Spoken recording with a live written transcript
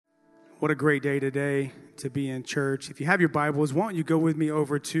What a great day today to be in church. If you have your Bibles, why don't you go with me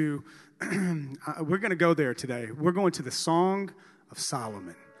over to, we're going to go there today. We're going to the Song of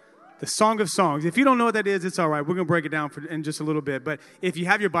Solomon. The Song of Songs. If you don't know what that is, it's all right. We're going to break it down in just a little bit. But if you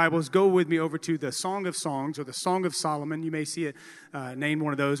have your Bibles, go with me over to the Song of Songs or the Song of Solomon. You may see it named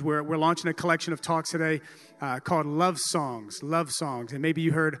one of those. We're launching a collection of talks today called Love Songs. Love Songs. And maybe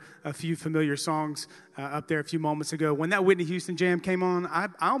you heard a few familiar songs up there a few moments ago. When that Whitney Houston jam came on, I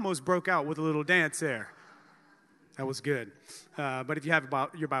almost broke out with a little dance there. That was good. But if you have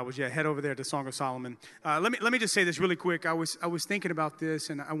your Bibles, head over there to Song of Solomon. Let me just say this really quick. I was thinking about this,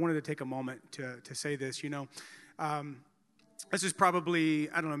 and I wanted to take a moment to say this. This is probably,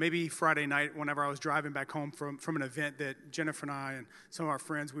 I don't know, maybe Friday night whenever I was driving back home from an event that Jennifer and I and some of our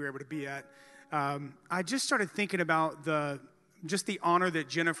friends, we were able to be at. I just started thinking about the honor that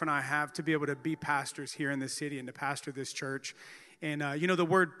Jennifer and I have to be able to be pastors here in this city and to pastor this church. And, the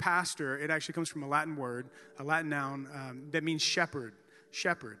word pastor, it actually comes from a Latin word, a Latin noun that means shepherd.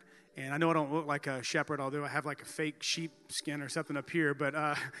 And I know I don't look like a shepherd, although I have like a fake sheep skin or something up here. But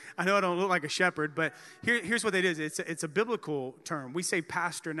I know I don't look like a shepherd. But here's what it is. It's a biblical term. We say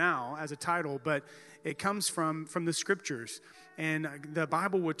pastor now as a title, but it comes from the scriptures. And the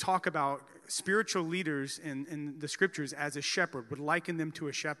Bible would talk about spiritual leaders in the scriptures as a shepherd, would liken them to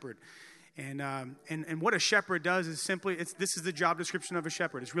a shepherd. And what a shepherd does is simply, this is the job description of a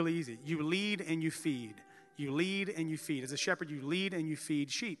shepherd. It's really easy. You lead and you feed. You lead and you feed. As a shepherd, you lead and you feed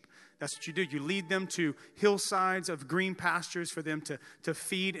sheep. That's what you do. You lead them to hillsides of green pastures for them to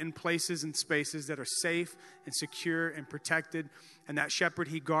feed in places and spaces that are safe and secure and protected. And that shepherd,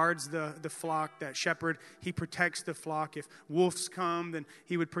 he guards the flock. That shepherd, he protects the flock. If wolves come, then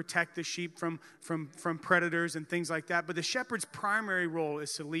he would protect the sheep from predators and things like that. But the shepherd's primary role is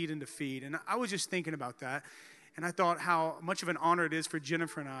to lead and to feed. And I was just thinking about that. And I thought how much of an honor it is for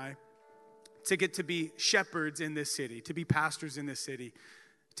Jennifer and I to get to be shepherds in this city, to be pastors in this city,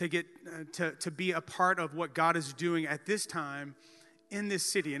 to get to be a part of what God is doing at this time in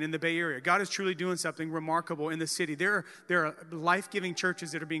this city and in the Bay Area. God is truly doing something remarkable in the city. There are life-giving churches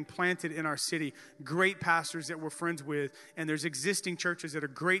that are being planted in our city, great pastors that we're friends with, and there's existing churches that are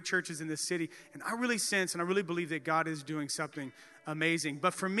great churches in this city. And I really sense and I really believe that God is doing something amazing.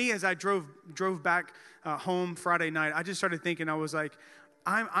 But for me, as I drove back home Friday night, I just started thinking, I was like,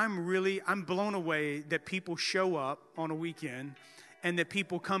 I'm blown away that people show up on a weekend and that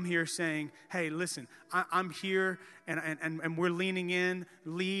people come here saying, hey, listen, I'm here and we're leaning in,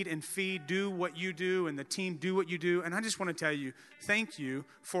 lead and feed, do what you do, and the team do what you do. And I just want to tell you, thank you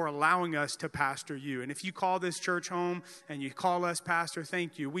for allowing us to pastor you. And if you call this church home and you call us pastor,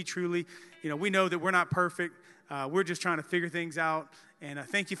 thank you. We truly, we know that we're not perfect. We're just trying to figure things out. And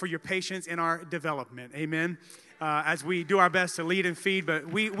thank you for your patience in our development. Amen. As we do our best to lead and feed,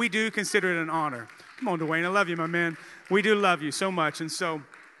 but we do consider it an honor. Come on, Dwayne. I love you, my man. We do love you so much. And so,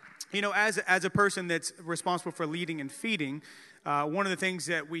 as a person that's responsible for leading and feeding, one of the things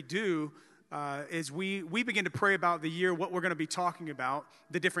that we do is we begin to pray about the year, what we're going to be talking about,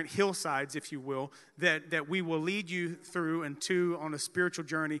 the different hillsides, if you will, that we will lead you through and to on a spiritual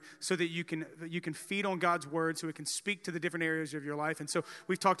journey so that you can feed on God's word, so it can speak to the different areas of your life. And so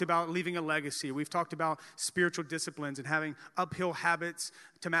we've talked about leaving a legacy. We've talked about spiritual disciplines and having uphill habits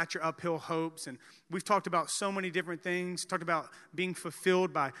to match your uphill hopes. And we've talked about so many different things, talked about being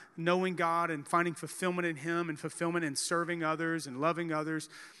fulfilled by knowing God and finding fulfillment in Him and fulfillment in serving others and loving others.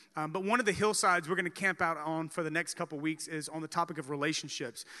 But one of the hillsides we're going to camp out on for the next couple weeks is on the topic of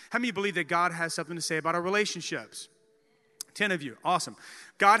relationships. How many believe that God has something to say about our relationships? 10 of you. Awesome.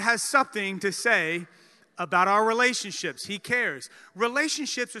 God has something to say about our relationships. He cares.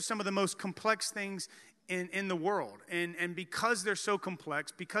 Relationships are some of the most complex things in the world. And because they're so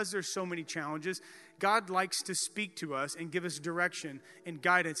complex, because there's so many challenges, God likes to speak to us and give us direction and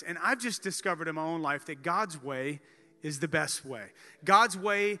guidance. And I've just discovered in my own life that God's way is the best way. God's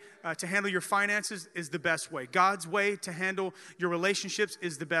way to handle your finances is the best way. God's way to handle your relationships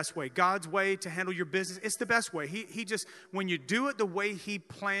is the best way. God's way to handle your business, it's the best way. He just, when you do it the way He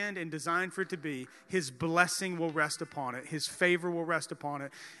planned and designed for it to be, His blessing will rest upon it. His favor will rest upon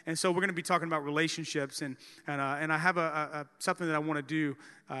it. And so we're going to be talking about relationships. And I have something that I want to do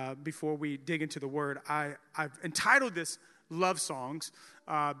before we dig into the Word. I've entitled this Love Songs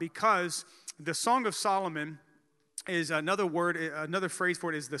because the Song of Solomon is another phrase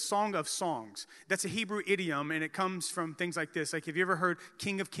for it is the Song of Songs. That's a Hebrew idiom, and it comes from things like this. Like, have you ever heard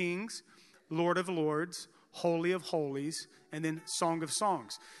King of Kings, Lord of Lords, Holy of Holies, and then Song of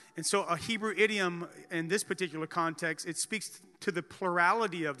Songs. And so a Hebrew idiom in this particular context, it speaks to the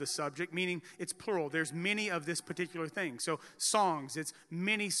plurality of the subject, meaning it's plural. There's many of this particular thing. So songs, it's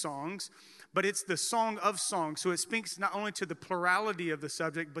many songs, but it's the Song of Songs. So it speaks not only to the plurality of the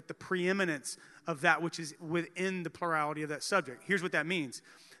subject, but the preeminence of that which is within the plurality of that subject. Here's what that means.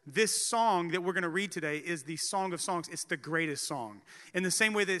 This song that we're going to read today is the Song of Songs. It's the greatest song. In the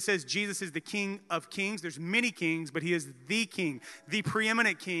same way that it says Jesus is the King of Kings, there's many kings, but he is the King, the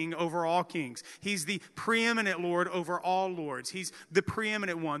preeminent King over all kings. He's the preeminent Lord over all lords. He's the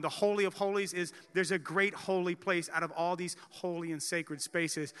preeminent one. The Holy of Holies there's a great holy place out of all these holy and sacred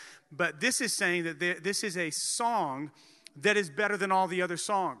spaces. But this is saying that this is a song that is better than all the other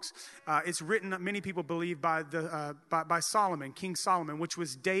songs. It's written, many people believe, by Solomon, King Solomon, which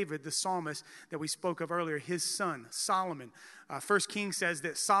was David, the psalmist that we spoke of earlier, his son, Solomon. First King says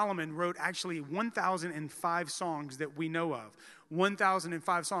that Solomon wrote actually 1,005 songs that we know of.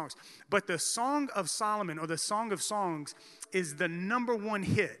 1,005 songs. But the Song of Solomon, or the Song of Songs, is the number one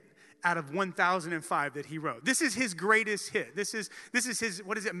hit out of 1,005 that he wrote. This is his greatest hit. This is his,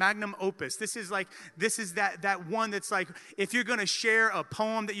 what is it, magnum opus. This is that one that's like, if you're going to share a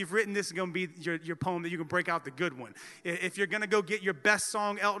poem that you've written, this is going to be your poem that you can break out the good one. If you're going to go get your best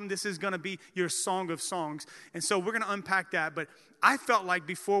song, Elton, this is going to be your Song of Songs. And so we're going to unpack that. But I felt like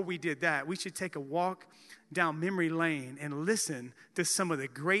before we did that, we should take a walk down memory lane and listen to some of the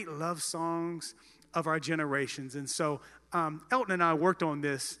great love songs of our generations. And so Elton and I worked on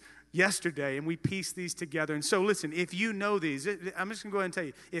this yesterday, and we pieced these together. And so listen, if you know these, I'm just gonna go ahead and tell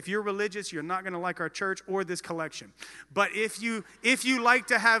you, if you're religious, you're not gonna like our church or this collection. But if you like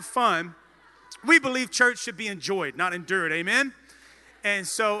to have fun, we believe church should be enjoyed, not endured. Amen. And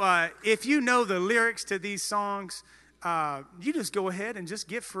so if you know the lyrics to these songs, you just go ahead and just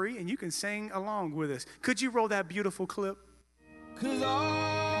get free, and you can sing along with us. Could you roll that beautiful clip? 'Cause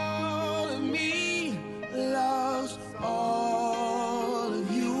all of me loves all of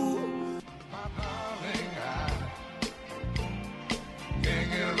you.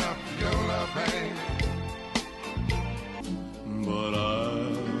 But I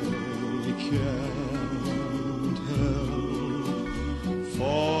can't help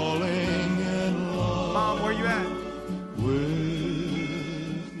falling in love. Mom, where you at?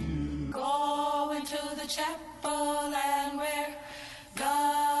 With you. Going to the chapel and we're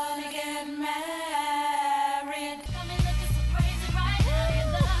gonna get married. Come and look at so crazy right now. Your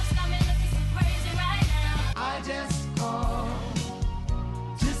love's coming looking so crazy right now. I just called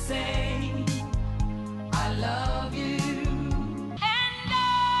to say I love you.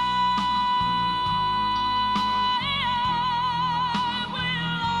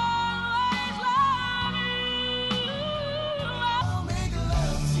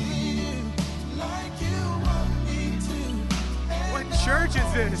 Church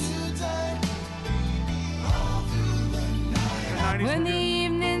is this? When the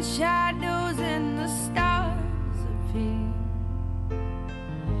evening shadows and the stars appear,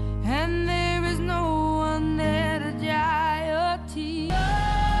 and there is no one there to dry your tears.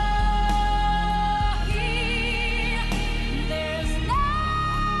 There's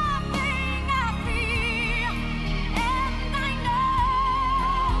nothing I fear, and I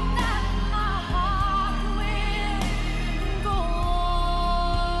know that my heart will go on.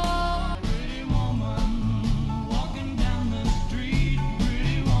 Pretty woman, walking down the street,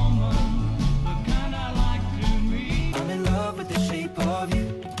 pretty woman, the kind I like to meet. I'm in love with the shape of you.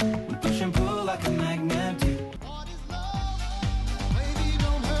 We push and pull like a magnet do. What is love? Baby,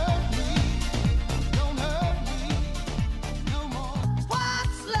 don't hurt me no more.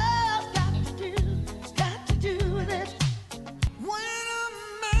 What's love got to do with it? When a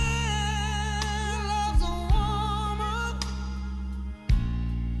man loves a woman,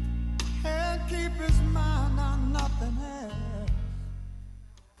 can't keep his mind on nothing else.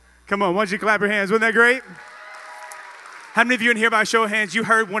 Come on, why don't you clap your hands? Wasn't that great? How many of you in here, by show of hands, you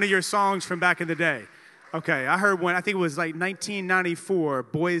heard one of your songs from back in the day? Okay, I heard one. I think it was like 1994,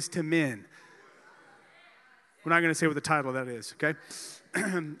 Boys to Men. We're not going to say what the title of that is, okay?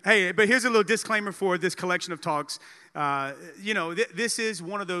 Hey, but here's a little disclaimer for this collection of talks. This is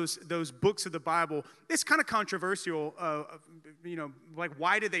one of those books of the Bible. It's kind of controversial, like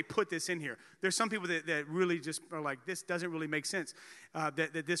why did they put this in here? There's some people that really just are like, this doesn't really make sense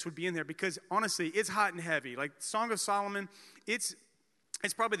that this would be in there, because honestly, it's hot and heavy. Like Song of Solomon, it's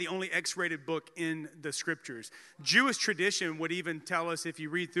probably the only X-rated book in the scriptures. Jewish tradition would even tell us, if you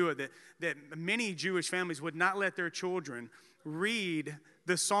read through it, that many Jewish families would not let their children read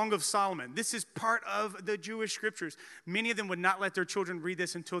the Song of Solomon. This is part of the Jewish scriptures. Many of them would not let their children read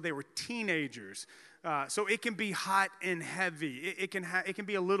this until they were teenagers. So it can be hot and heavy. It can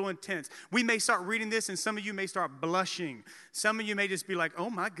be a little intense. We may start reading this, and some of you may start blushing. Some of you may just be like, oh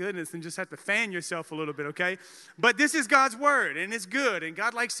my goodness, and just have to fan yourself a little bit, okay? But this is God's word, and it's good, and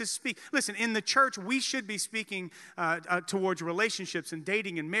God likes to speak. Listen, in the church, we should be speaking towards relationships and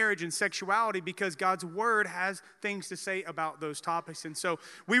dating and marriage and sexuality because God's word has things to say about those topics. And so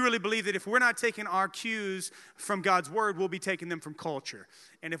we really believe that if we're not taking our cues from God's word, we'll be taking them from culture.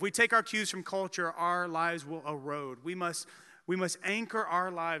 And if we take our cues from culture, our lives will erode. We must anchor our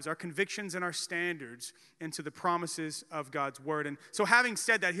lives, our convictions and our standards into the promises of God's word. And so having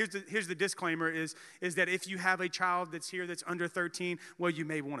said that, here's the disclaimer is that if you have a child that's here that's under 13, well, you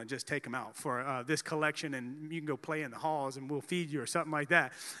may want to just take them out for this collection and you can go play in the halls and we'll feed you or something like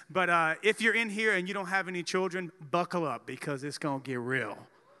that. But if you're in here and you don't have any children, buckle up because it's going to get real.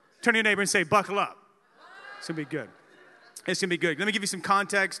 Turn to your neighbor and say, buckle up. It's going to be good. It's going to be good. Let me give you some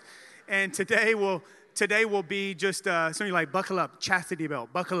context. And today will be just something like buckle up, chastity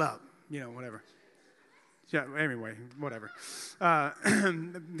belt, buckle up, whatever. Yeah, anyway, whatever.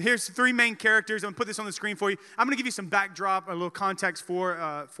 Here's three main characters. I'm going to put this on the screen for you. I'm going to give you some backdrop, a little context for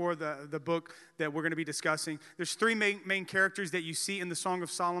the book that we're going to be discussing. There's three main characters that you see in the Song of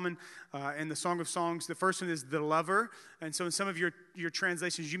Solomon and the Song of Songs. The first one is the lover. And so in some of your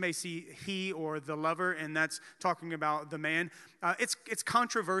translations, you may see he or the lover, and that's talking about the man. It's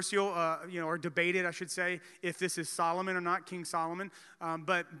controversial, or debated, I should say, if this is Solomon or not, King Solomon.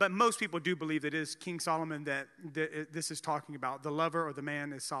 But most people do believe that it is King Solomon that this is talking about. The lover or the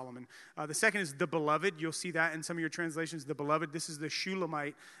man is Solomon. The second is the beloved. You'll see that in some of your translations, the beloved. This is the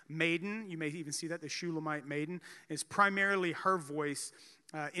Shulamite maiden. You may even see that, the Shulamite maiden. It's primarily her voice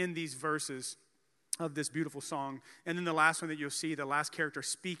in these verses of this beautiful song. And then the last one that you'll see, the last character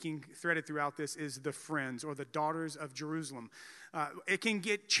speaking threaded throughout this is the friends or the daughters of Jerusalem. It can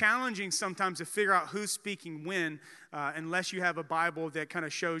get challenging sometimes to figure out who's speaking when, unless you have a Bible that kind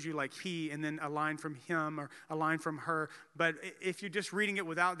of shows you like he and then a line from him or a line from her. But if you're just reading it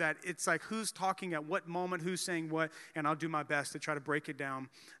without that, it's like who's talking at what moment, who's saying what, and I'll do my best to try to break it down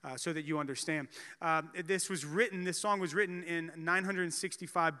so that you understand. This song was written in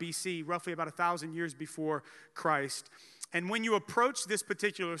 965 BC, roughly about 1,000 years before Christ. And when you approach this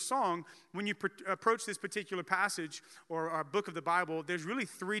particular song, when you approach this particular passage or book of the Bible, there's really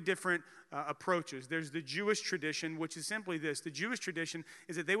three different approaches. There's the Jewish tradition, which is simply this. The Jewish tradition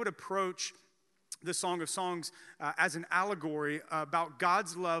is that they would approach the Song of Songs as an allegory about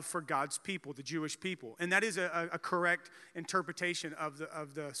God's love for God's people, the Jewish people. And that is a correct interpretation of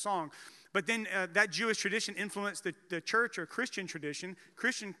the song. But then that Jewish tradition influenced the church or Christian tradition.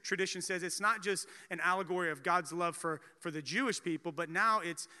 Christian tradition says it's not just an allegory of God's love for the Jewish people, but now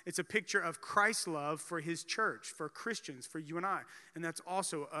it's a picture of Christ's love for his church, for Christians, for you and I. And that's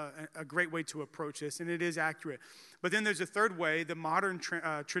also a great way to approach this, and it is accurate. But then there's a third way. The modern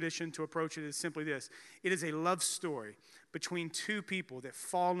tradition to approach it is simply this. It is a love story between two people that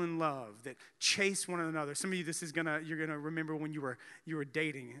fall in love, that chase one another. Some of you, you're gonna remember when you were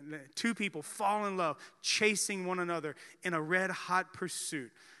dating. Two people fall in love, chasing one another in a red hot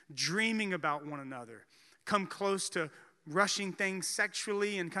pursuit, dreaming about one another, come close to rushing things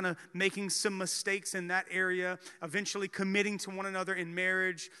sexually and kind of making some mistakes in that area, eventually committing to one another in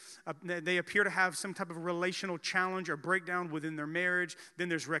marriage. They appear to have some type of relational challenge or breakdown within their marriage. Then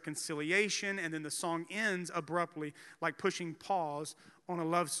there's reconciliation, and then the song ends abruptly, like pushing pause on a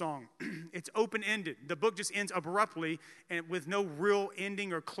love song. It's open-ended. The book just ends abruptly and with no real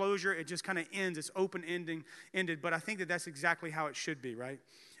ending or closure. It just kind of ends. It's open-ended. But I think that that's exactly how it should be, right?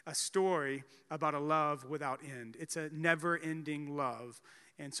 A story about a love without end. It's a never-ending love.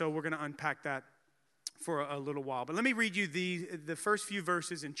 And so we're going to unpack that for a little while. But let me read you the first few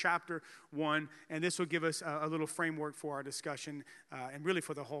verses in chapter 1, and this will give us a little framework for our discussion and really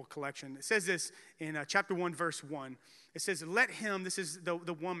for the whole collection. It says this in chapter 1, verse 1. It says, let him, this is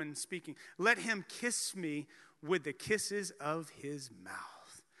the woman speaking, let him kiss me with the kisses of his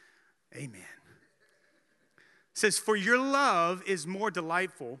mouth. Amen. It says, for your love is more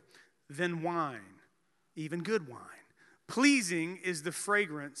delightful than wine, even good wine. Pleasing is the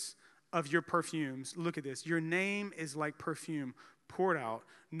fragrance of your perfumes. Look at this. Your name is like perfume poured out.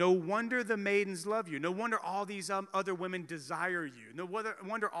 No wonder the maidens love you. No wonder all these other women desire you. No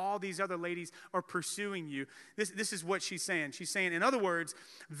wonder all these other ladies are pursuing you. This is what she's saying. She's saying, in other words,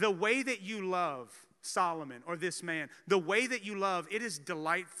 the way that you love Solomon or this man, the way that you love, it is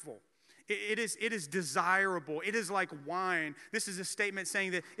delightful. It is desirable. It is like wine. This is a statement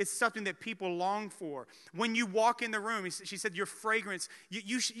saying that it's something that people long for. When you walk in the room, she said, your fragrance,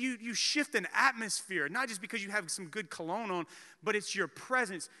 you shift an atmosphere, not just because you have some good cologne on, but it's your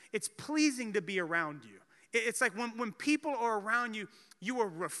presence. It's pleasing to be around you. It's like when people are around you, you are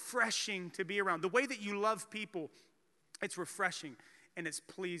refreshing to be around. The way that you love people, it's refreshing and it's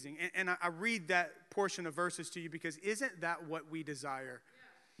pleasing. And I read that portion of verses to you because isn't that what we desire?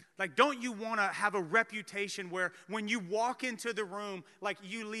 Like, don't you want to have a reputation where when you walk into the room, like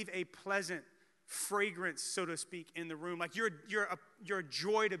you leave a pleasant fragrance, so to speak, in the room? Like you're a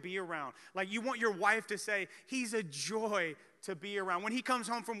joy to be around. Like you want your wife to say, he's a joy to be around. When he comes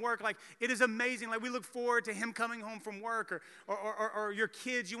home from work, like it is amazing. Like we look forward to him coming home from work, or your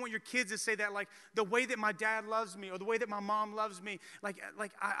kids. You want your kids to say that, like the way that my dad loves me or the way that my mom loves me. Like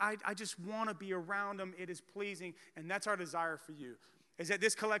I just want to be around him. It is pleasing. And that's our desire for you. Is that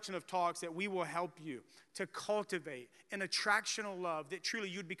this collection of talks that we will help you to cultivate an attractional love that truly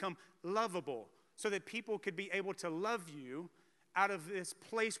you'd become lovable so that people could be able to love you out of this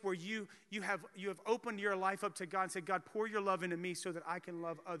place where you have opened your life up to God and said, God, pour your love into me so that I can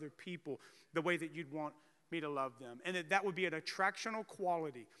love other people the way that you'd want me to love them. And that would be an attractional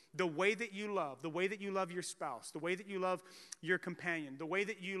quality. The way that you love your spouse, the way that you love your companion, the way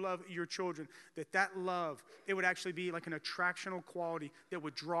that you love your children, that love, it would actually be like an attractional quality that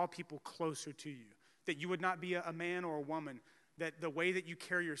would draw people closer to you. That you would not be a man or a woman, that the way that you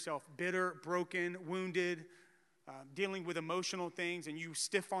carry yourself, bitter, broken, wounded, dealing with emotional things, and you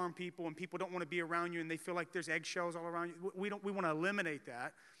stiff-arm people and people don't want to be around you and they feel like there's eggshells all around you. We want to eliminate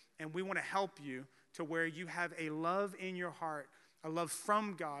that, and we want to help you to where you have a love in your heart, a love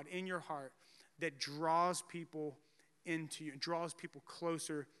from God in your heart that draws people into you, draws people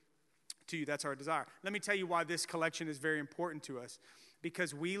closer to you. That's our desire. Let me tell you why this collection is very important to us.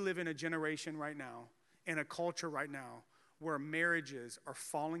 Because we live in a generation right now, in a culture right now, where marriages are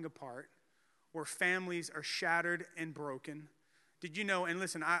falling apart, where families are shattered and broken. Did you know, and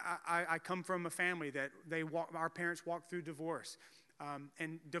listen, I come from a family that our parents walked through divorce.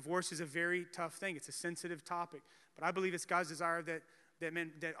 And divorce is a very tough thing. It's a sensitive topic. But I believe it's God's desire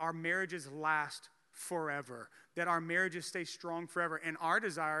that our marriages last forever, that our marriages stay strong forever. And our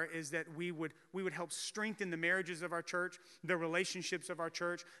desire is that we would help strengthen the marriages of our church, the relationships of our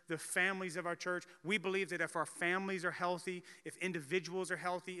church, the families of our church. We believe that if our families are healthy, if individuals are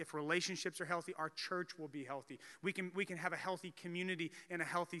healthy, if relationships are healthy, our church will be healthy. We can have a healthy community and a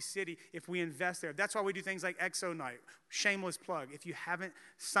healthy city if we invest there. That's why we do things like XO Night. Shameless plug. If you haven't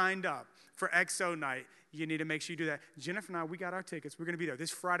signed up for XO Night, you need to make sure you do that. Jennifer and I, we got our tickets. We're going to be there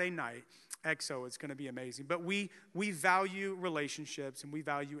this Friday night. XO, it's going to be amazing. But we value relationships and we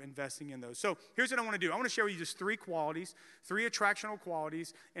value investing in those. So here's what I want to do. I want to share with you just three attractional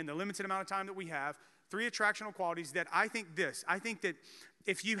qualities in the limited amount of time that we have, three attractional qualities that I think that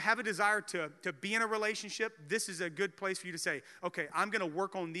if you have a desire to be in a relationship, this is a good place for you to say, okay, I'm going to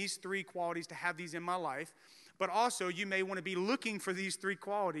work on these three qualities to have these in my life. But also, you may want to be looking for these three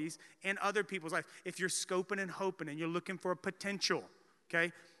qualities in other people's life. If you're scoping and hoping and you're looking for a potential,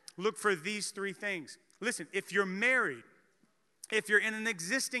 okay, look for these three things. Listen, if you're married, if you're in an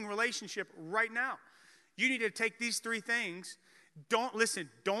existing relationship right now, you need to take these three things. Don't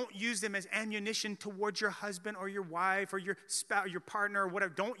use them as ammunition towards your husband or your wife or your spouse, your partner or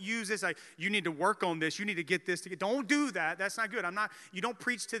whatever. Don't use this like, you need to work on this. You need to get this. Don't do that. That's not good. You don't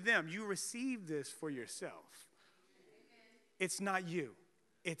preach to them. You receive this for yourself. It's not you.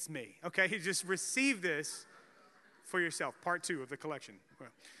 It's me. Okay? You just receive this for yourself. Part 2 of the collection. All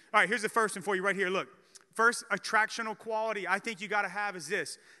right, here's the first one for you right here. Look, first attractional quality I think you got to have is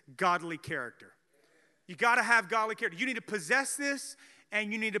this, godly character. You got to have godly character. You need to possess this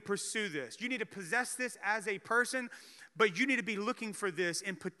and you need to pursue this. You need to possess this as a person, but you need to be looking for this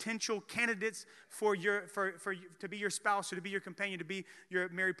in potential candidates for to be your spouse or to be your companion, to be your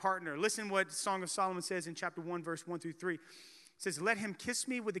married partner. Listen what Song of Solomon says in chapter 1, verse 1 through 3. It says, let him kiss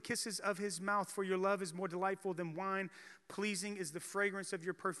me with the kisses of his mouth, for your love is more delightful than wine. Pleasing is the fragrance of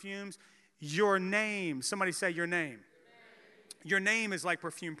your perfumes. Your name, somebody say your name. Your name is like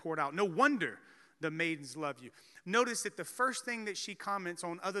perfume poured out. No wonder the maidens love you. Notice that the first thing that she comments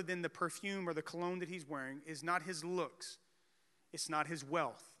on, other than the perfume or the cologne that he's wearing, is not his looks. It's not his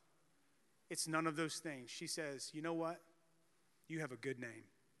wealth. It's none of those things. She says, you know what? You have a good name.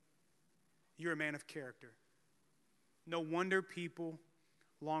 You're a man of character. No wonder people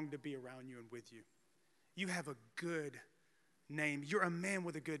long to be around you and with you. You have a good name. You're a man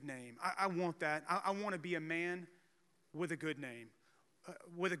with a good name. I want that. I want to be a man with a good name,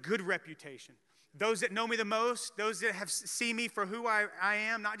 with a good reputation. Those that know me the most, those that have see me for who I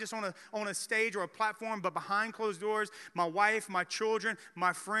am, not just on a stage or a platform, but behind closed doors, my wife, my children,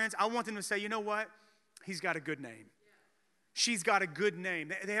 my friends, I want them to say, you know what? He's got a good name. She's got a good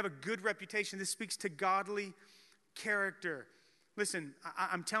name. They have a good reputation. This speaks to godly character. Listen,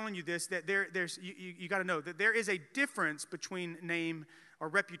 I'm telling you this, that you got to know that there is a difference between name or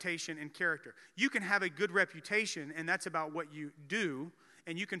reputation and character. You can have a good reputation, and that's about what you do,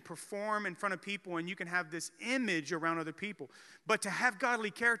 and you can perform in front of people, and you can have this image around other people. But to have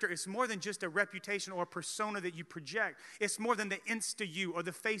godly character is more than just a reputation or a persona that you project. It's more than the Insta you or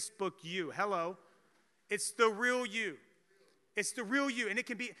the Facebook you. Hello. It's the real you. It's the real you. And it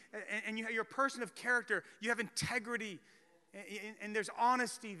can be, and you're a person of character. You have integrity, and there's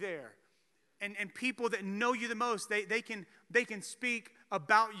honesty there. And people that know you the most, they can speak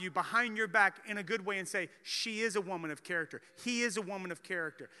about you behind your back in a good way and say, she is a woman of character. He is a woman of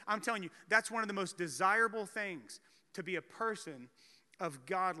character. I'm telling you, that's one of the most desirable things, to be a person of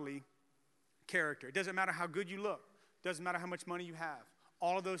godly character. It doesn't matter how good you look. It doesn't matter how much money you have.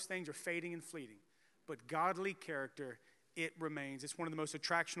 All of those things are fading and fleeting. But godly character, it remains. It's one of the most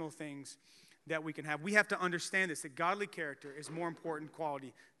attractional things that we can have. We have to understand this, that godly character is more important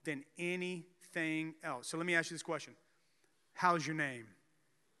quality than anything else. So let me ask you this question. How's your name?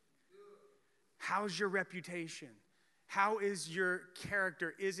 How's your reputation? How is your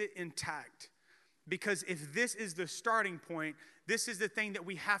character? Is it intact? Because if this is the starting point, this is the thing that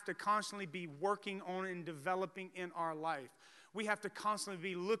we have to constantly be working on and developing in our life. We have to constantly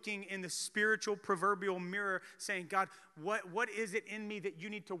be looking in the spiritual proverbial mirror saying, God, what is it in me that you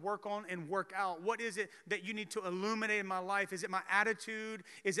need to work on and work out? What is it that you need to illuminate in my life? Is it my attitude?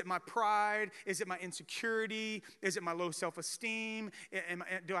 Is it my pride? Is it my insecurity? Is it my low self-esteem?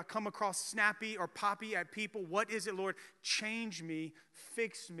 Do I come across snappy or poppy at people? What is it, Lord? Change me,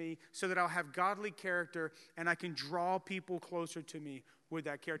 fix me, so that I'll have godly character and I can draw people closer to me with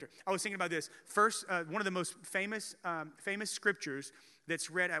that character. I was thinking about this. First, one of the most famous scriptures that's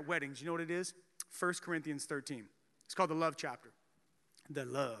read at weddings, you know what it is? 1 Corinthians 13. It's called the love chapter. The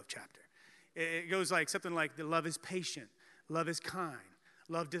love chapter. It goes like something like, the love is patient. Love is kind.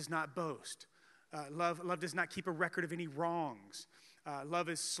 Love does not boast. Love does not keep a record of any wrongs. Love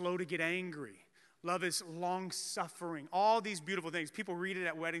is slow to get angry. Love is long-suffering. All these beautiful things. People read it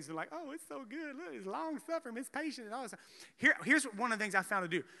at weddings and they're like, oh, it's so good. Look, it's long-suffering. It's patient. And all this. Here's one of the things I found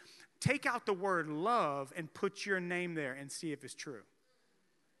to do. Take out the word love and put your name there and see if it's true.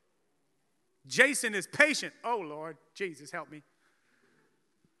 Jason is patient. Oh, Lord. Jesus, help me.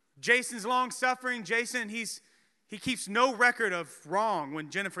 Jason's long-suffering. Jason, he keeps no record of wrong when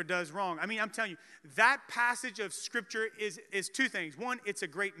Jennifer does wrong. I mean, I'm telling you, that passage of Scripture is two things. One, it's a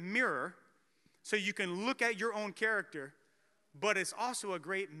great mirror, so you can look at your own character, but it's also a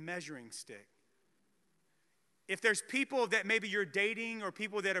great measuring stick. If there's people that maybe you're dating or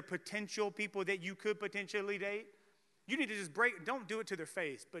people that are potential people that you could potentially date, you need to just don't do it to their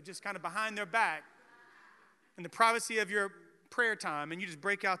face, but just kind of behind their back in the privacy of your prayer time, and you just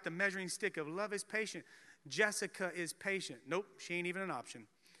break out the measuring stick of love is patient. Jessica is patient. Nope, she ain't even an option.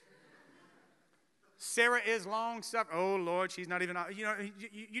 Sarah is long-suffering. Oh, Lord, she's not even,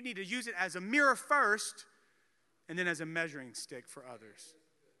 you need to use it as a mirror first and then as a measuring stick for others.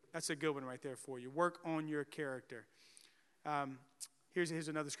 That's a good one right there for you. Work on your character. Here's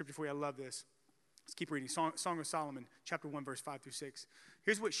another scripture for you. I love this. Let's keep reading. Song of Solomon, chapter 1, verse 5 through 6.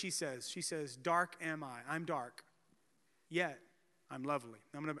 Here's what she says. She says, dark am I. I'm dark, yet I'm lovely.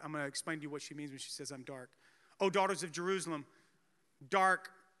 I'm gonna explain to you what she means when she says I'm dark. O daughters of Jerusalem, dark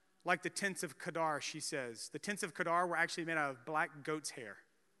like the tents of Kedar, she says. The tents of Kedar were actually made out of black goat's hair.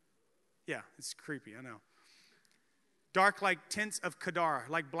 Yeah, it's creepy, I know. Dark like tents of Kedar,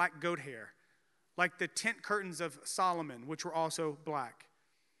 like black goat hair. Like the tent curtains of Solomon, which were also black.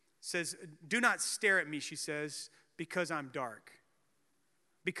 Says, do not stare at me, she says, because I'm dark.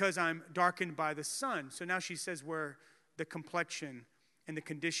 Because I'm darkened by the sun. So now she says where the complexion and the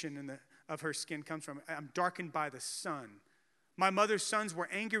condition of her skin comes from. I'm darkened by the sun. My mother's sons were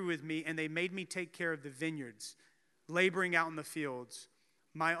angry with me, and they made me take care of the vineyards, laboring out in the fields.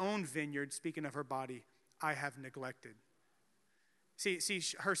 My own vineyard, speaking of her body, I have neglected. See,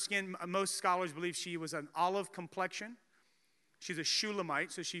 her skin, most scholars believe she was an olive complexion. She's a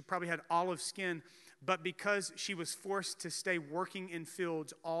Shulamite, so she probably had olive skin. But because she was forced to stay working in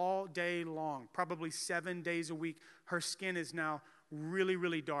fields all day long, probably 7 days a week, her skin is now really,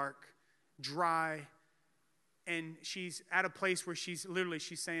 really dark, dry, and she's at a place where she's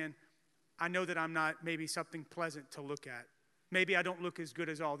saying, I know that I'm not maybe something pleasant to look at. Maybe I don't look as good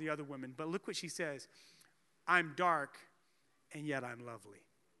as all the other women. But look what she says. I'm dark, and yet I'm lovely.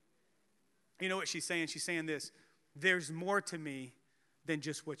 You know what she's saying? She's saying this: there's more to me than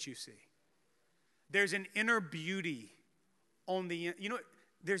just what you see. There's an inner beauty on the,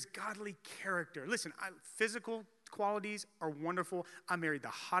 there's godly character. Listen, physical qualities are wonderful. I married the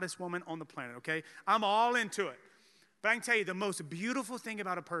hottest woman on the planet, okay? I'm all into it. But I can tell you, the most beautiful thing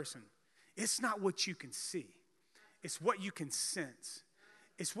about a person, it's not what you can see. It's what you can sense.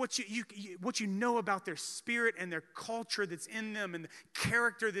 It's what you know about their spirit and their culture that's in them and the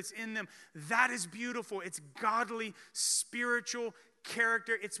character that's in them. That is beautiful. It's godly, spiritual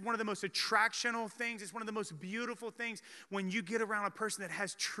character. It's one of the most attractional things. It's one of the most beautiful things when you get around a person that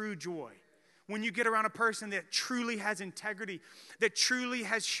has true joy. When you get around a person that truly has integrity, that truly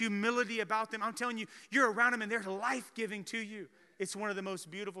has humility about them. I'm telling you, you're around them and they're life-giving to you. It's one of the most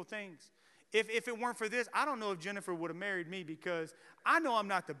beautiful things. If it weren't for this, I don't know if Jennifer would have married me, because I know I'm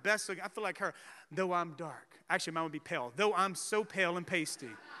not the best looking. I feel like her, though I'm dark. Actually, mine would be pale. Though I'm so pale and pasty,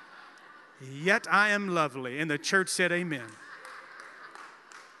 yet I am lovely. And the church said amen.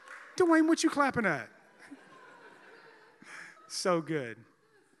 Dwayne, what you clapping at? So good.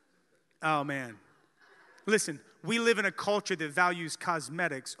 Oh, man. Listen, we live in a culture that values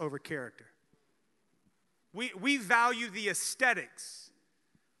cosmetics over character. We value the aesthetics.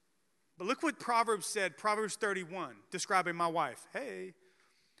 But look what Proverbs said, Proverbs 31, describing my wife. Hey,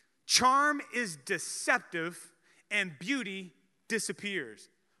 charm is deceptive and beauty disappears.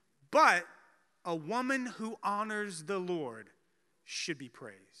 But a woman who honors the Lord should be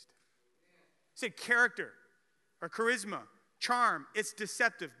praised. Say character or charisma, charm, it's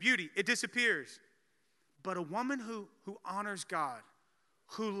deceptive. Beauty, it disappears. But a woman who honors God,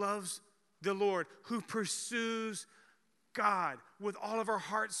 who loves the Lord, who pursues God with all of her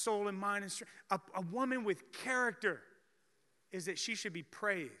heart, soul, and mind, and strength, a woman with character, is that she should be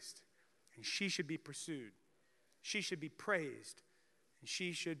praised and she should be pursued. She should be praised and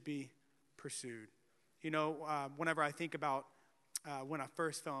she should be pursued. Whenever I think about when I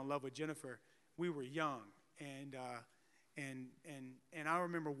first fell in love with Jennifer, we were young, and I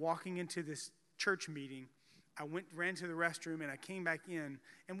remember walking into this church meeting. I ran to the restroom, and I came back in,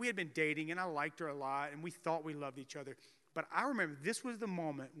 and we had been dating, and I liked her a lot, and we thought we loved each other. But I remember this was the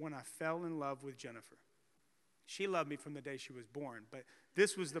moment when I fell in love with Jennifer. She loved me from the day she was born, but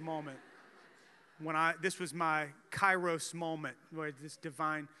this was the moment this was my kairos moment, where this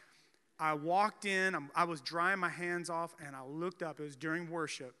divine, I walked in, I was drying my hands off, and I looked up. It was during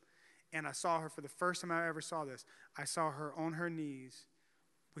worship, and I saw her for the first time I ever saw this. I saw her on her knees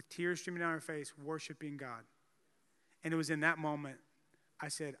with tears streaming down her face, worshiping God. And it was in that moment I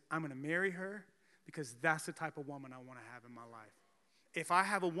said, I'm going to marry her, because that's the type of woman I want to have in my life. If I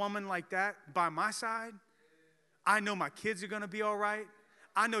have a woman like that by my side, I know my kids are going to be all right.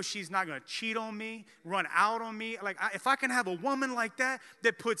 I know she's not going to cheat on me, run out on me. If I can have a woman like that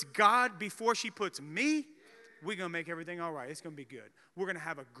puts God before she puts me, we're going to make everything all right. It's going to be good. We're going to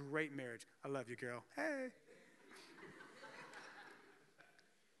have a great marriage. I love you, girl. Hey.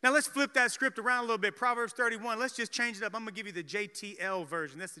 Now, let's flip that script around a little bit. Proverbs 31, let's just change it up. I'm going to give you the JTL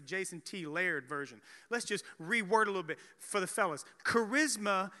version. That's the Jason Laird version. Let's just reword a little bit for the fellas.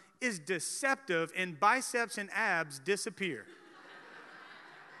 Charisma is deceptive, and biceps and abs disappear.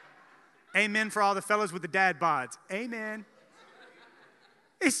 Amen for all the fellas with the dad bods. Amen.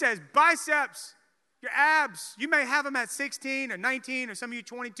 He says biceps, your abs, you may have them at 16 or 19, or some of you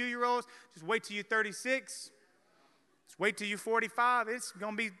 22-year-olds. Just wait till you're 36. Just wait till you're 45. It's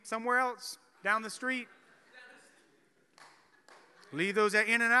going to be somewhere else, down the street. Leave those at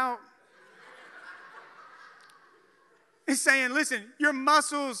in and out. He's saying, listen, your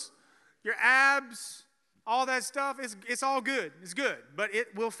muscles, your abs, all that stuff, it's all good. It's good, but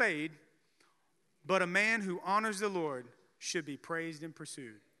it will fade. But a man who honors the Lord should be praised and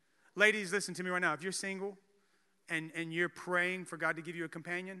pursued. Ladies, listen to me right now. If you're single and you're praying for God to give you a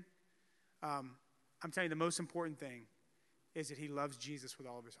companion, I'm telling you, the most important thing is that he loves Jesus with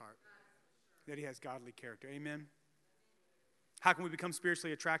all of his heart, that he has godly character. Amen? How can we become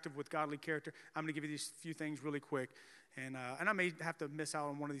spiritually attractive with godly character? I'm going to give you these few things really quick, and I may have to miss out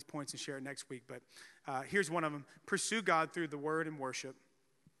on one of these points and share it next week, but here's one of them. Pursue God through the word and worship.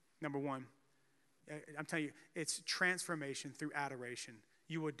 Number one, I'm telling you, it's transformation through adoration.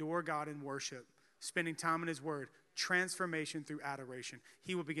 You adore God in worship, spending time in his word, transformation through adoration.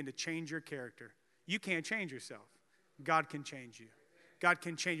 He will begin to change your character. You can't change yourself. God can change you. God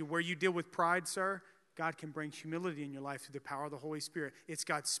can change you. Where you deal with pride, sir, God can bring humility in your life through the power of the Holy Spirit. It's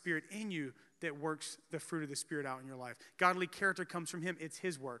God's Spirit in you that works the fruit of the Spirit out in your life. Godly character comes from him. It's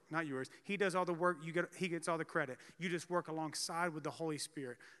his work, not yours. He does all the work. He gets all the credit. You just work alongside with the Holy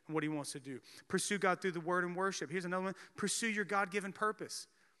Spirit and what he wants to do. Pursue God through the word and worship. Here's another one. Pursue your God-given purpose.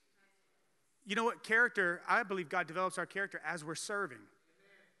 You know what? Character, I believe God develops our character as we're serving.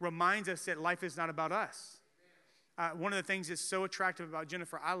 Reminds us that life is not about us. One of the things that's so attractive about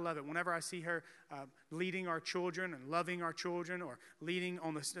Jennifer, I love it. Whenever I see her leading our children and loving our children, or leading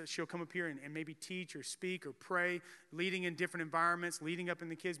she'll come up here and maybe teach or speak or pray, leading in different environments, leading up in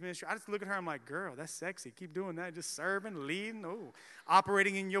the kids' ministry. I just look at her, I'm like, girl, that's sexy. Keep doing that. Just serving, leading,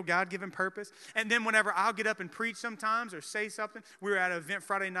 operating in your God-given purpose. And then whenever I'll get up and preach sometimes or say something, we were at an event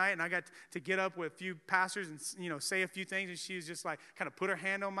Friday night, and I got to get up with a few pastors and say a few things, and she was just like, kind of put her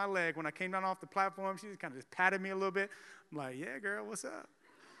hand on my leg. When I came down off the platform, she just kind of just patted me a little bit. I'm like, yeah, girl, what's up?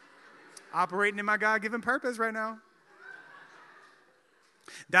 Operating in my God-given purpose right now.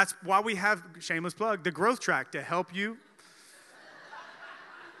 That's why we have, shameless plug, the growth track to help you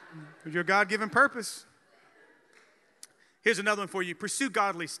with your God-given purpose. Here's another one for you. Pursue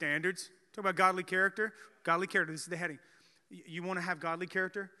godly standards. Talk about godly character. Godly character, this is the heading. You want to have godly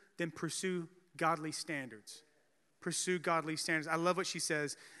character? Then pursue godly standards. Pursue godly standards. I love what she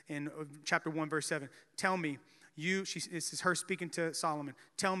says in chapter 1, verse 7. Tell me, this is her speaking to Solomon.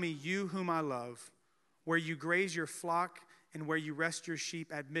 Tell me, you whom I love, where you graze your flock and where you rest your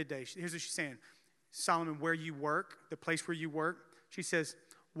sheep at midday. Here's what she's saying. Solomon, where you work, the place where you work, she says,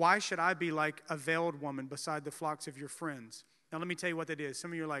 why should I be like a veiled woman beside the flocks of your friends? Now, let me tell you what that is.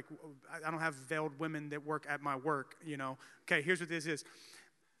 Some of you are like, I don't have veiled women that work at my work, Okay, here's what this is.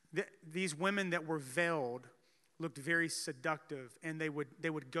 These women that were veiled looked very seductive, and they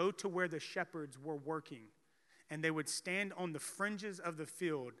would go to where the shepherds were working, and they would stand on the fringes of the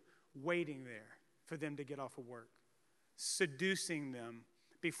field waiting there for them to get off of work, seducing them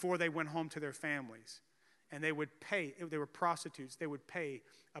before they went home to their families. And they would pay, they were prostitutes, they would pay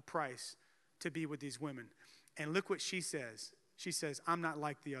a price to be with these women. And look what she says. She says, I'm not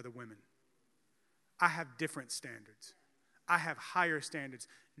like the other women. I have different standards. I have higher standards.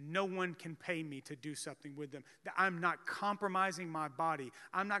 No one can pay me to do something with them. I'm not compromising my body.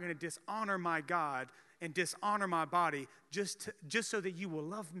 I'm not going to dishonor my God and dishonor my body just so that you will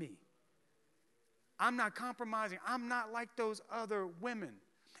love me. I'm not compromising. I'm not like those other women.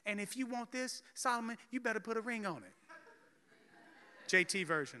 And if you want this, Solomon, you better put a ring on it. JT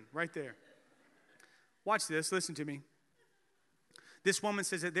version, right there. Watch this. Listen to me. This woman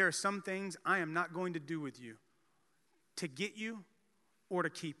says that there are some things I am not going to do with you to get you or to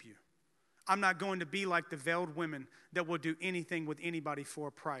keep you. I'm not going to be like the veiled women that will do anything with anybody for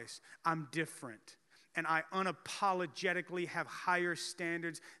a price. I'm different. And I unapologetically have higher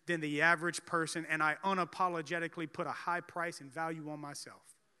standards than the average person, and I unapologetically put a high price and value on myself.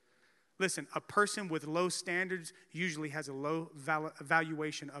 Listen, a person with low standards usually has a low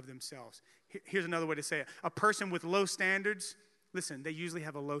valuation of themselves. Here's another way to say it. A person with low standards, listen, they usually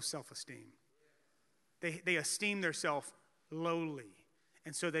have a low self-esteem. They esteem themselves lowly.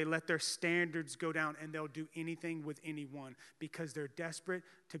 And so they let their standards go down, and they'll do anything with anyone because they're desperate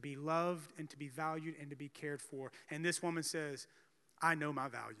to be loved and to be valued and to be cared for. And this woman says, I know my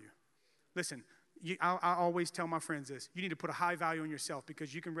value. Listen, I always tell my friends this. You need to put a high value on yourself,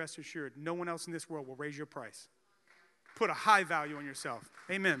 because you can rest assured no one else in this world will raise your price. Put a high value on yourself.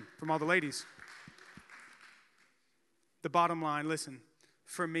 Amen. From all the ladies. The bottom line, listen,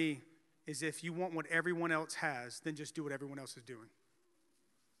 for me, is if you want what everyone else has, then just do what everyone else is doing.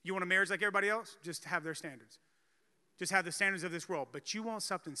 You want a marriage like everybody else? Just have their standards. Just have the standards of this world. But you want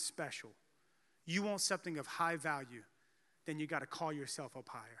something special. You want something of high value. Then you got to call yourself up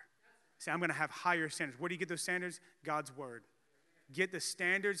higher. Say, I'm going to have higher standards. Where do you get those standards? God's word. Get the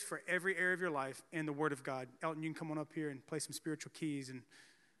standards for every area of your life in the word of God. Elton, you can come on up here and play some spiritual keys and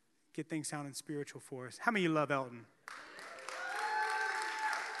get things sounding spiritual for us. How many of you love Elton?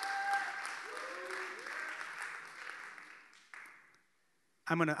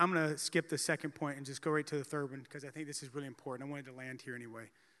 I'm gonna skip the second point and just go right to the third one, because I think this is really important. I wanted to land here anyway.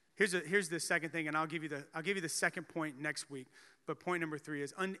 Here's the second thing, and I'll give you the second point next week. But point number 3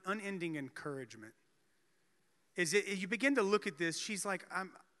 is unending encouragement. You begin to look at this. She's like,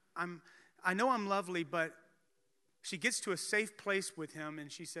 I know I'm lovely, but she gets to a safe place with him,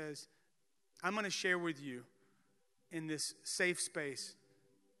 and she says, I'm going to share with you in this safe space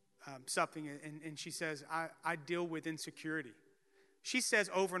something. And she says, I deal with insecurity. She says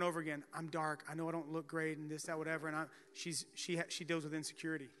over and over again, I'm dark. I know I don't look great and this, that, whatever. And she deals with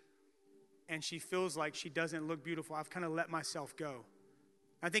insecurity. And she feels like she doesn't look beautiful. I've kind of let myself go.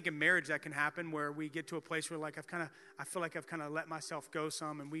 I think in marriage that can happen, where we get to a place where like I feel like I've kind of let myself go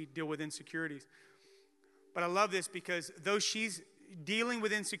some, and we deal with insecurities. But I love this, because though she's dealing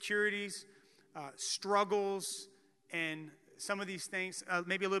with insecurities, struggles, and some of these things,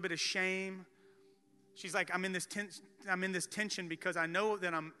 maybe a little bit of shame, she's like, I'm in this tension because I know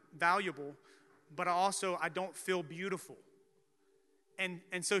that I'm valuable, but I don't feel beautiful.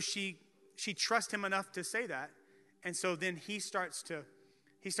 And so she trusts him enough to say that. And so then he starts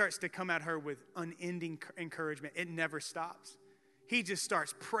to come at her with unending encouragement. It never stops. He just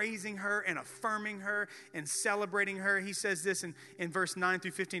starts praising her and affirming her and celebrating her. He says this in verse 9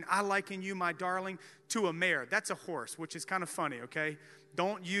 through 15, I liken you, my darling, to a mare. That's a horse, which is kind of funny, okay?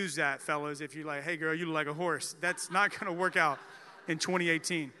 Don't use that, fellas, if you're like, hey, girl, you look like a horse. That's not going to work out in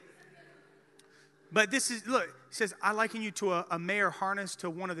 2018. But look, he says, I liken you to a mare harnessed to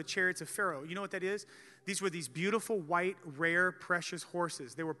one of the chariots of Pharaoh. You know what that is? These were these beautiful, white, rare, precious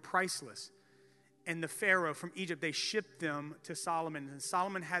horses. They were priceless. And the Pharaoh from Egypt, they shipped them to Solomon. And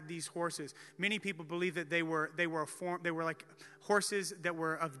Solomon had these horses. Many people believe that they were like horses that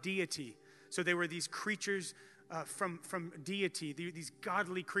were of deity. So they were these creatures from deity, these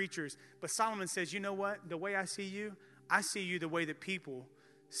godly creatures. But Solomon says, you know what? The way I see you the way that people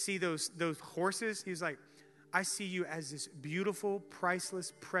see those horses. He's like, I see you as this beautiful,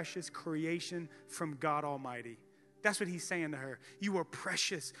 priceless, precious creation from God Almighty. That's what he's saying to her. You are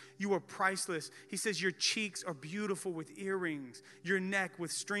precious. You are priceless. He says your cheeks are beautiful with earrings, your neck with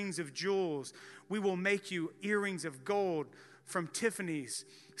strings of jewels. We will make you earrings of gold from Tiffany's,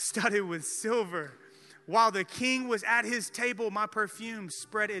 studded with silver. While the king was at his table, my perfume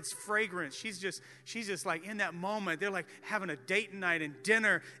spread its fragrance. She's just like in that moment. They're like having a date night and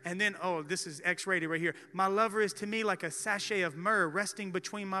dinner. And then, oh, this is X-rated right here. My lover is to me like a sachet of myrrh resting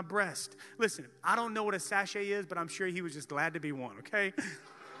between my breast. Listen, I don't know what a sachet is, but I'm sure he was just glad to be one, okay?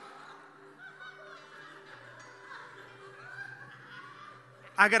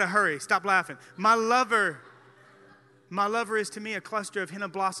 I got to hurry. Stop laughing. My lover is to me a cluster of henna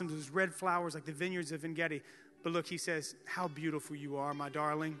blossoms with red flowers like the vineyards of En-gedi. But look, he says, how beautiful you are, my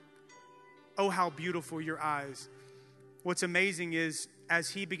darling. Oh, how beautiful your eyes. What's amazing is as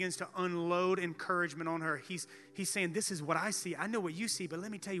he begins to unload encouragement on her, he's saying, this is what I see. I know what you see, but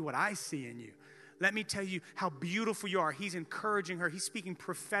let me tell you what I see in you. Let me tell you how beautiful you are. He's encouraging her. He's speaking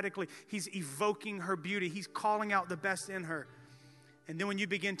prophetically. He's evoking her beauty. He's calling out the best in her. And then when you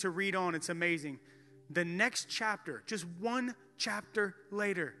begin to read on, it's amazing. The next chapter, just one chapter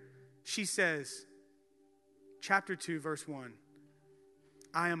later, she says, chapter 2, verse 1,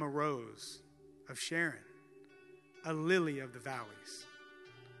 I am a rose of Sharon, a lily of the valleys.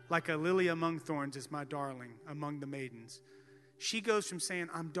 Like a lily among thorns is my darling among the maidens. She goes from saying,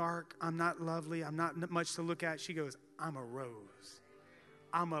 I'm dark, I'm not lovely, I'm not much to look at. She goes, I'm a rose.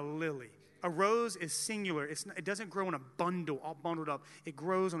 I'm a lily. A rose is singular. It doesn't grow in a bundle, all bundled up. It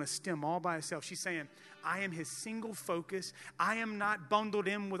grows on a stem all by itself. She's saying, I am his single focus. I am not bundled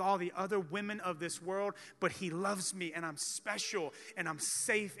in with all the other women of this world, but he loves me, and I'm special, and I'm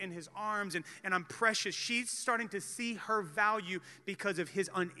safe in his arms, and I'm precious. She's starting to see her value because of his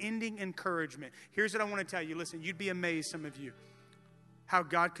unending encouragement. Here's what I want to tell you. Listen, you'd be amazed, some of you, how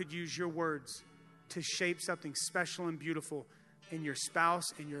God could use your words to shape something special and beautiful in your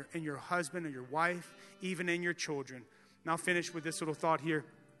spouse, in your husband, or your wife, even in your children. And I'll finish with this little thought here.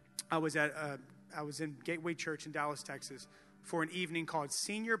 I was in Gateway Church in Dallas, Texas, for an evening called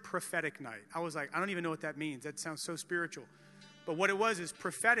Senior Prophetic Night. I was like, I don't even know what that means. That sounds so spiritual. But what it was is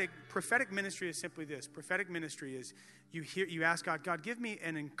prophetic ministry is simply this. Prophetic ministry is you ask God, give me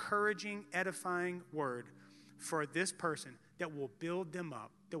an encouraging, edifying word for this person that will build them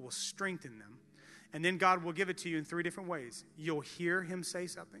up, that will strengthen them. And then God will give it to you in 3 different ways. You'll hear him say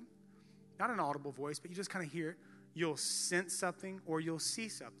something, not an audible voice, but you just kind of hear it. You'll sense something, or you'll see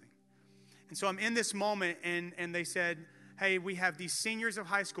something. And so I'm in this moment, and they said, hey, we have these seniors of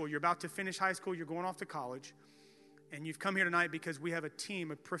high school. You're about to finish high school. You're going off to college. And you've come here tonight because we have a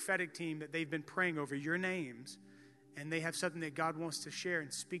team, a prophetic team, that they've been praying over your names. And they have something that God wants to share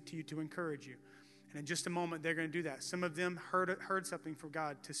and speak to you to encourage you. And in just a moment, they're going to do that. Some of them heard something from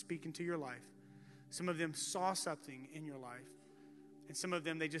God to speak into your life. Some of them saw something in your life. And some of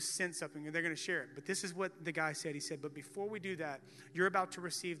them, they just sensed something, and they're going to share it. But this is what the guy said. He said, but before we do that, you're about to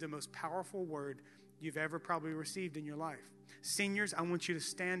receive the most powerful word you've ever probably received in your life. Seniors, I want you to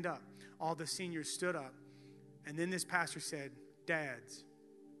stand up. All the seniors stood up. And then this pastor said, dads,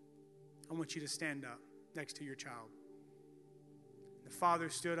 I want you to stand up next to your child. The father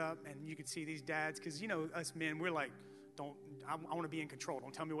stood up, and you could see these dads, because, us men, we're like, I want to be in control.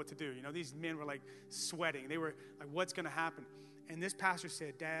 Don't tell me what to do. These men were like sweating. They were like, what's going to happen? And this pastor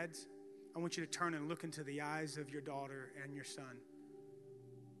said, dads, I want you to turn and look into the eyes of your daughter and your son.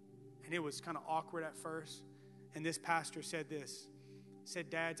 And it was kind of awkward at first. And this pastor said this,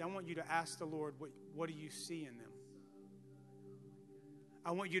 dads, I want you to ask the Lord, what do you see in them?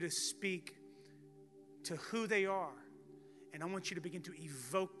 I want you to speak to who they are And I want you to begin to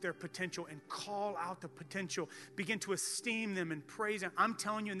evoke their potential and call out the potential. Begin to esteem them and praise them. I'm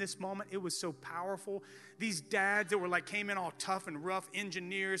telling you, in this moment, it was so powerful. These dads that were like, came in all tough and rough,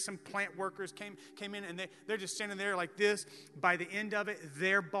 engineers, some plant workers came in, and they're just standing there like this. By the end of it,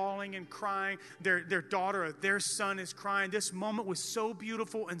 they're bawling and crying. Their daughter, their son is crying. This moment was so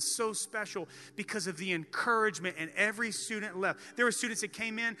beautiful and so special because of the encouragement, and every student left. There were students that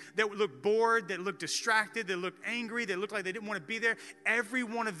came in that looked bored, that looked distracted, that looked angry, that looked like they didn't want to be there. Every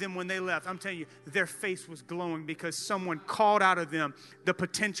one of them, when they left, I'm telling you, their face was glowing because someone called out of them the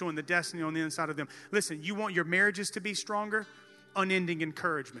potential and the destiny on the inside of them. Listen, you want your marriages to be stronger? Unending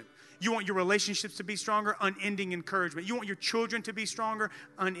encouragement. You want your relationships to be stronger? Unending encouragement. You want your children to be stronger?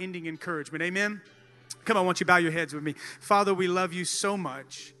 Unending encouragement. Amen? Come on, I want you to bow your heads with me. Father, we love you so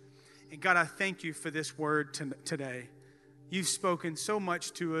much. And God, I thank you for this word today. You've spoken so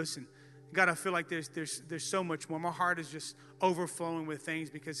much to us, and God, I feel like there's so much more. My heart is just overflowing with things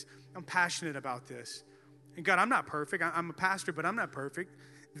because I'm passionate about this. And God, I'm not perfect. I'm a pastor, but I'm not perfect.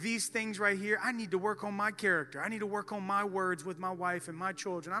 These things right here, I need to work on my character. I need to work on my words with my wife and my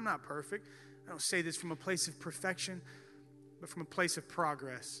children. I'm not perfect. I don't say this from a place of perfection, but from a place of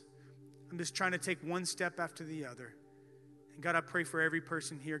progress. I'm just trying to take one step after the other. And God, I pray for every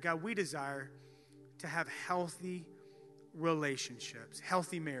person here. God, we desire to have healthy relationships,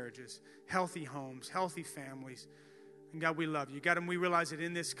 healthy marriages, healthy homes, healthy families. And God, we love you. God, and we realize that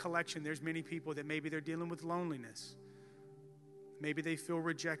in this collection, there's many people that maybe they're dealing with loneliness. Maybe they feel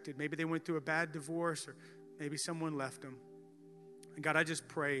rejected. Maybe they went through a bad divorce, or maybe someone left them. And God, I just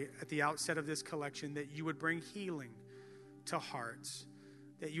pray at the outset of this collection that you would bring healing to hearts,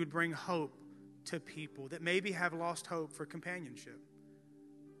 that you would bring hope to people that maybe have lost hope for companionship.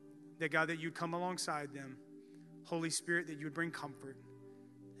 That God, that you'd come alongside them. Holy Spirit, that you would bring comfort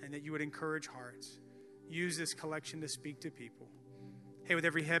and that you would encourage hearts. Use this collection to speak to people. Hey, with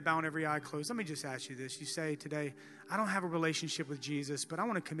every head bowed and every eye closed, let me just ask you this. You say today, I don't have a relationship with Jesus, but I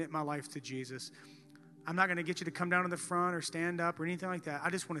want to commit my life to Jesus. I'm not going to get you to come down to the front or stand up or anything like that.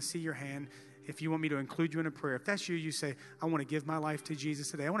 I just want to see your hand if you want me to include you in a prayer. If that's you, you say, I want to give my life to Jesus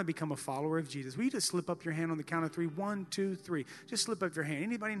today. I want to become a follower of Jesus. Will you just slip up your hand on the count of 3? 1, 2, 3. Just slip up your hand.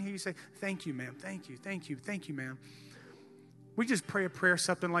 Anybody in here, you say, thank you, ma'am. Thank you, thank you, thank you, ma'am. We just pray a prayer,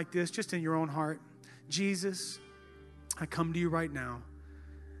 something like this, just in your own heart. Jesus, I come to you right now,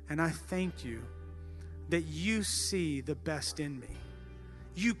 and I thank you that you see the best in me.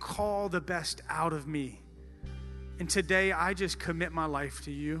 You call the best out of me. And today, I just commit my life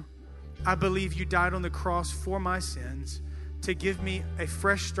to you. I believe you died on the cross for my sins to give me a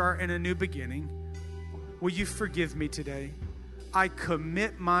fresh start and a new beginning. Will you forgive me today? I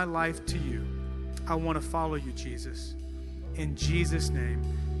commit my life to you. I want to follow you, Jesus. In Jesus' name,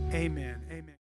 amen. Amen.